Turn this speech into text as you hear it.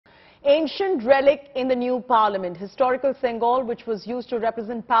Ancient relic in the new parliament, historical Sengol, which was used to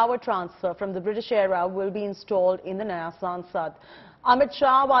represent power transfer from the British era, will be installed in the Naya Sansad. Amit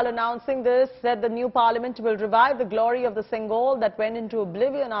Shah, while announcing this, said the new parliament will revive the glory of the Sengol that went into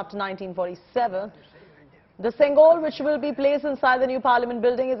oblivion after 1947. The Sengol, which will be placed inside the new parliament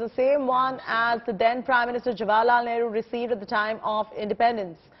building, is the same one as the then Prime Minister Jawaharlal Nehru received at the time of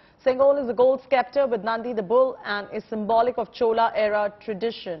independence. Sengol is a gold scepter with Nandi the bull and is symbolic of Chola era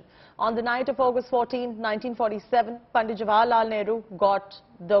tradition. On the night of August 14, 1947, Pandit Jawaharlal Nehru got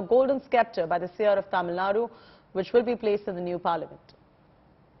the golden scepter by the seer of Tamil Nadu, which will be placed in the new parliament.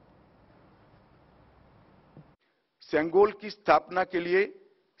 Sengol की स्थापना के लिए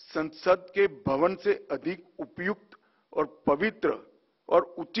संसद के भवन से अधिक उपयुक्त और पवित्र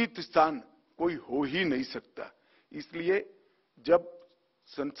और उचित स्थान कोई हो ही नहीं सकता। इसलिए जब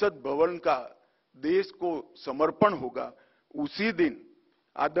संसद भवन का देश को समर्पण होगा, उसी दिन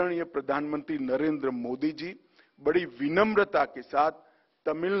आदरणीय प्रधानमंत्री नरेंद्र मोदी जी बड़ी विनम्रता के साथ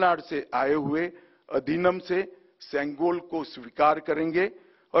तमिलनाडु से आए हुए अधिनियम से सेंगोल को स्वीकार करेंगे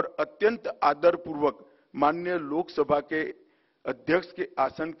और अत्यंत आदरपूर्वक माननीय लोकसभा के अध्यक्ष के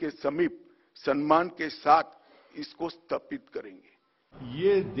आसन के समीप सम्मान के साथ इसको स्थापित करेंगे।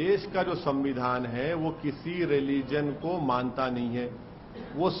 ये देश का जो संविधान है वो किसी रिलीजन को मानता नहीं है,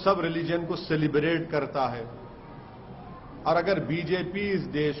 वो सब रिलीजन को सेलिब्रेट करता है। और अगर बीजेपी इस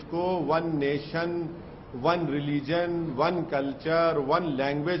देश को one nation, one religion, one culture, one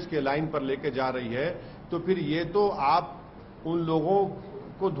language के लाइन पर लेके जा रही है, तो फिर ये तो आप उन लोगों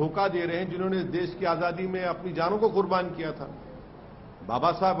को धोखा दे रहे हैं जिन्होंने इस देश की आजादी में अपनी जानों को कुर्बान किया था।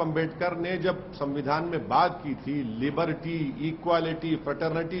 बाबा साहब अंबेडकर ने जब संविधान में बात की थी, लिबर्टी, इक्वालिटी,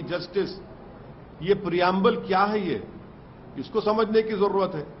 फ्रेटर्निटी, जस्टिस, ये प्रियम्बल क्या है, ये इसको समझने की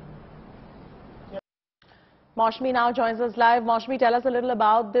जरूरत है। Maushmi now joins us live. Maushmi, tell us a little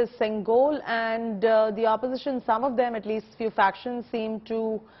about this Sengol and the opposition. Some of them, at least few factions, seem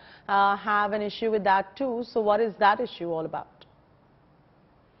to have an issue with that too. So what is that issue all about?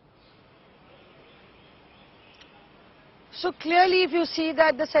 So clearly, if you see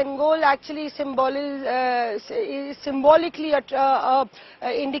that the Sengol actually symbolically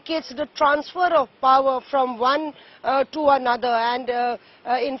indicates the transfer of power from one to another, and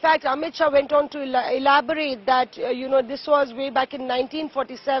in fact, Amit Shah went on to elaborate that this was way back in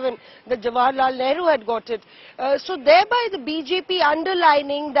 1947 that Jawaharlal Nehru had got it. So thereby, the BJP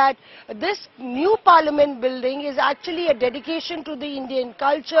underlining that this new parliament building is actually a dedication to the Indian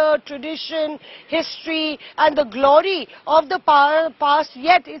culture, tradition, history, and the glory of the past,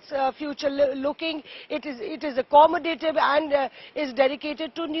 yet it's future looking. It is accommodative and is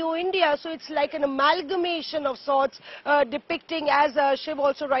dedicated to New India. So it's like an amalgamation of sorts, depicting, as Shiv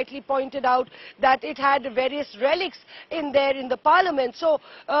also rightly pointed out, that it had various relics in there in the parliament. So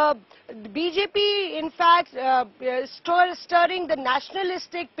BJP, in fact, stirring the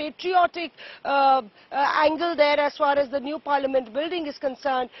nationalistic, patriotic angle there as far as the new parliament building is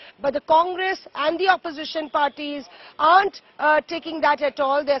concerned. But the Congress and the opposition parties aren't taking that at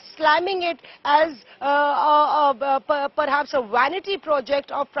all. They're slamming it as perhaps a vanity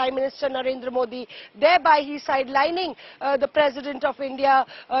project of Prime Minister Narendra Modi. Thereby, he's sidelining the President of India,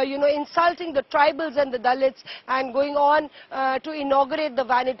 insulting the tribals and the Dalits, and going on to inaugurate the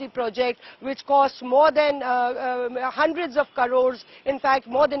vanity project, which costs more than hundreds of crores, in fact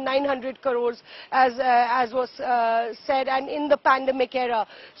more than 900 crores as was said, and in the pandemic era.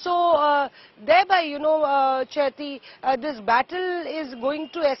 So thereby, Chaiti, this battle is going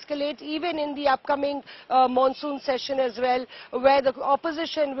to escalate even in the upcoming monsoon session as well, where the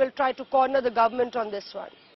opposition will try to corner the government on this one.